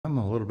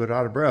a little bit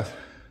out of breath.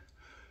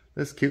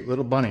 This cute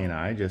little bunny and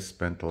I just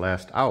spent the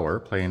last hour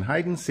playing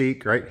hide and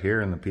seek right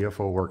here in the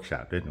PFO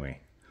workshop, didn't we?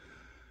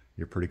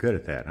 You're pretty good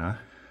at that, huh?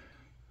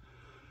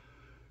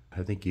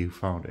 I think you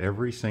found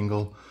every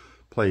single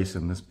place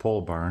in this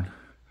pole barn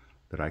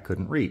that I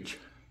couldn't reach.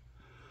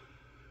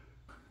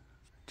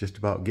 Just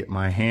about get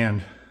my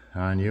hand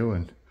on you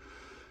and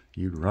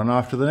you'd run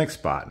off to the next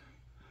spot.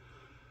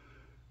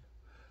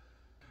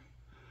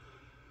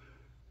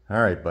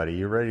 All right, buddy,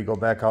 you ready to go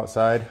back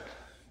outside?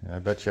 I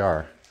bet you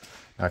are.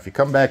 Now, if you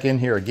come back in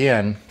here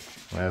again,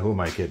 well, who am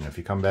I kidding? If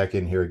you come back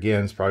in here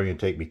again, it's probably gonna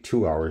take me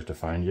 2 hours to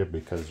find you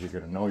because you're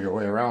gonna know your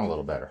way around a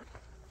little better.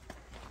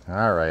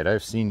 All right,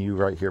 I've seen you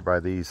right here by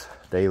these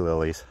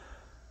daylilies.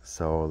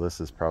 So this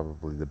is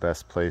probably the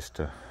best place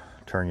to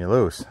turn you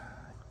loose.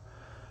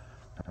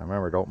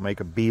 Remember, don't make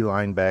a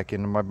beeline back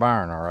into my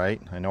barn, all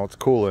right? I know it's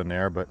cool in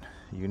there, but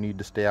you need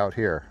to stay out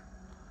here.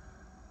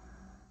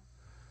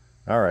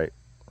 All right,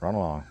 run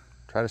along.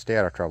 Try to stay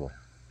out of trouble.